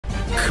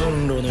コ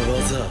ンロの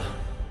技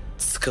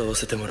使わ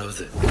せてもらう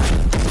ぜ。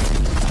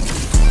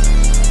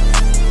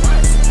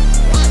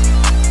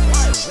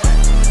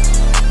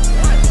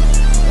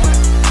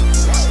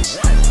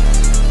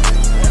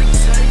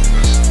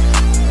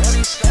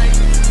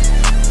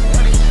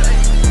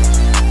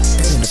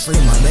Free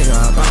my nigga,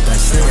 I'm about that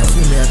shit.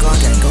 Keep me a Glock,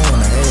 ain't going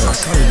to hell. I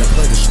cut in the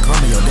play, she call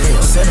me your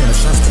dad. Sending the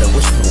shots to the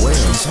wish for well.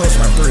 These hoes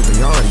run through,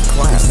 they already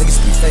class. Niggas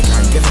be fake,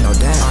 I ain't giving no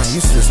damn. I ain't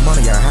used to this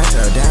money, I had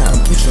to adapt.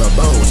 Come get you a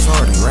bow, it's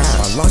already rap.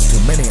 I lost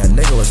too many, a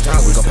nigga was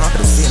down. We gon' pop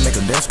it his feet and make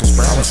him dance, cause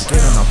brown. Once you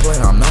get on, I'm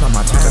playing, I'm none of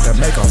my time. Got that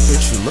make off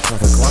bitch, you look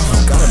like a clown.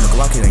 Got him a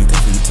Glock, he ain't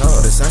think he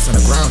tough. This ass on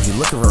the ground, he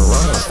looking for a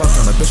run. I fucked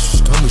on the bitch,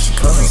 she told me she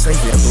cut. He say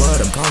he had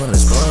blood, I'm calling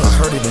his blood. I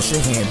heard even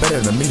shit, he ain't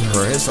better than me.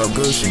 Her head so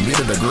good, she need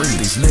a degree.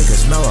 These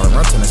niggas know I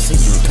run to the sea,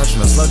 you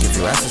touching a slug if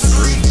you ask us to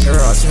agree.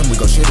 Terrorize him, we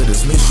gon' shit at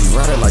his meat. She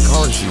ride it like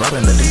hard, she ride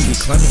in the D. He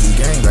claiming he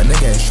gang, that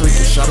nigga ain't street.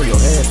 Just shot on your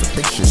head for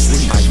thick shit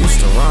sweet. I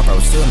used to rob, I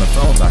was stealing the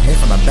phones. I hit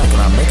from the back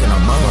and I'm making them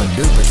moan.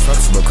 Dude, bitch,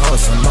 flexible, call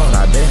it some moan.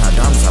 I been had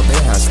diamonds, I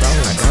been had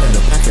stones. I got in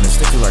the pack and it's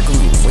sticky like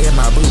glue. Way in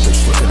my boo, bitch,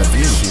 look at the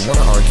view. She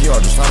wanna argue,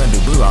 I just thought I do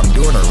blue. I'm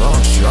doing her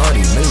wrong, she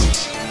already knew.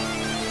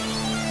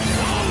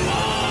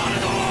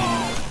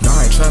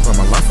 On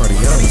my life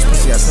already up. These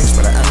pussy ass niggas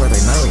better act like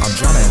they know. I'm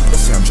drowning in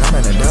pussy, I'm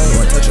drowning in dough.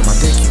 You ain't touching my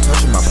dick, you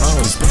touching my pole.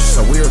 These bitches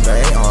so weird,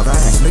 they ain't all that.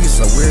 These niggas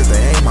so weird,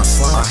 they ain't my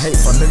slime. I hate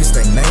for niggas,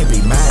 they name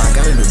be mad. I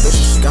got a new bitch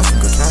and she got some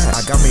good cash.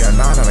 I got me a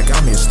 9 and I got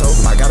me a stove.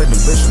 I got a new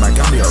bitch and I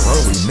got me a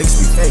rollie. Niggas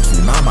be fake,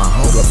 you not my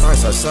home. Go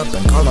price us up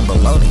and call them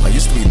baloney. I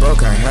used to be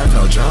broke, I ain't have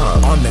no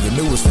job. All nigga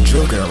knew was the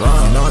joke and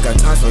wrong. You know I got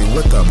ties for you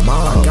with the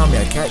mob. I got me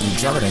a cat, you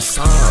driving and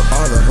sob.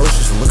 All the hoes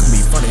just look at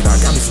me funny. Now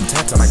I got me some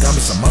tats and I got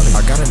me some money.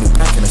 I got a new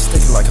pack and it's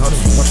sticky like honey.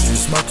 You want you to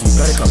smoke, you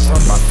better come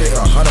from my fit,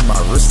 100 my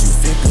wrist,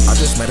 250. I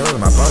just met her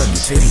and I bought her new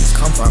titties.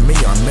 Come find me,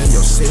 I'm in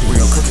your city.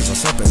 We on cookies or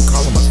something,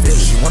 call them a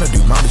bitch. She wanna do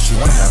money, she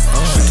wanna have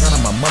fun. She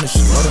counting my money,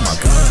 she loading my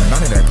gun.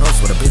 None of that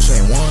post, but a bitch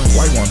ain't won.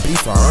 White one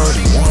beef, I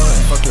already won.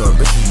 Fuck your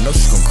bitch, you know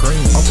she gon'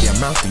 cream. Open your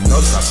mouth, you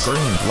notice I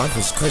scream. Life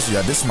is crazy,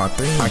 yeah, this my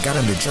thing. I got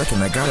a new jerk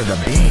and I got it a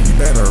beam. You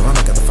better run,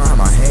 I got the fire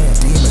in my hand.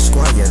 Demon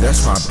squad, yeah,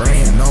 that's my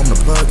brand. Know I'm the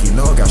plug, you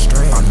know I got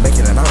strength. I'm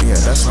making it out, yeah,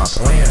 that's my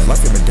plan.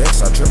 Life in the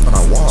decks, I drip when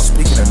I walk.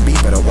 Speaking in beat,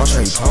 better watch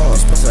how you talk.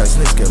 These pussy ass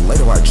niggas get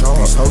later white jaws.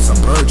 These hoes some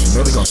birds, you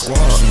know they gon'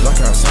 squad. She like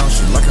how I sound,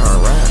 she like how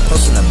I rap.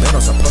 Posting the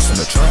battles, I post in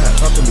the trap.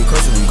 Talk to me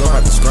crazy, we gon'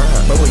 have to scrap.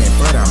 But we ain't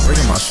fighting, I'm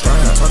bringing my strap.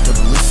 Talk to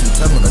the police, you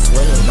tell them the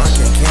 12.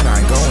 Knocking can,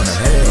 I ain't going to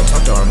hell.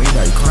 Talk to me,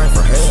 now you crying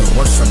for help.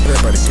 Watch some beer,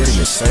 better get in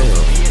your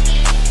cell.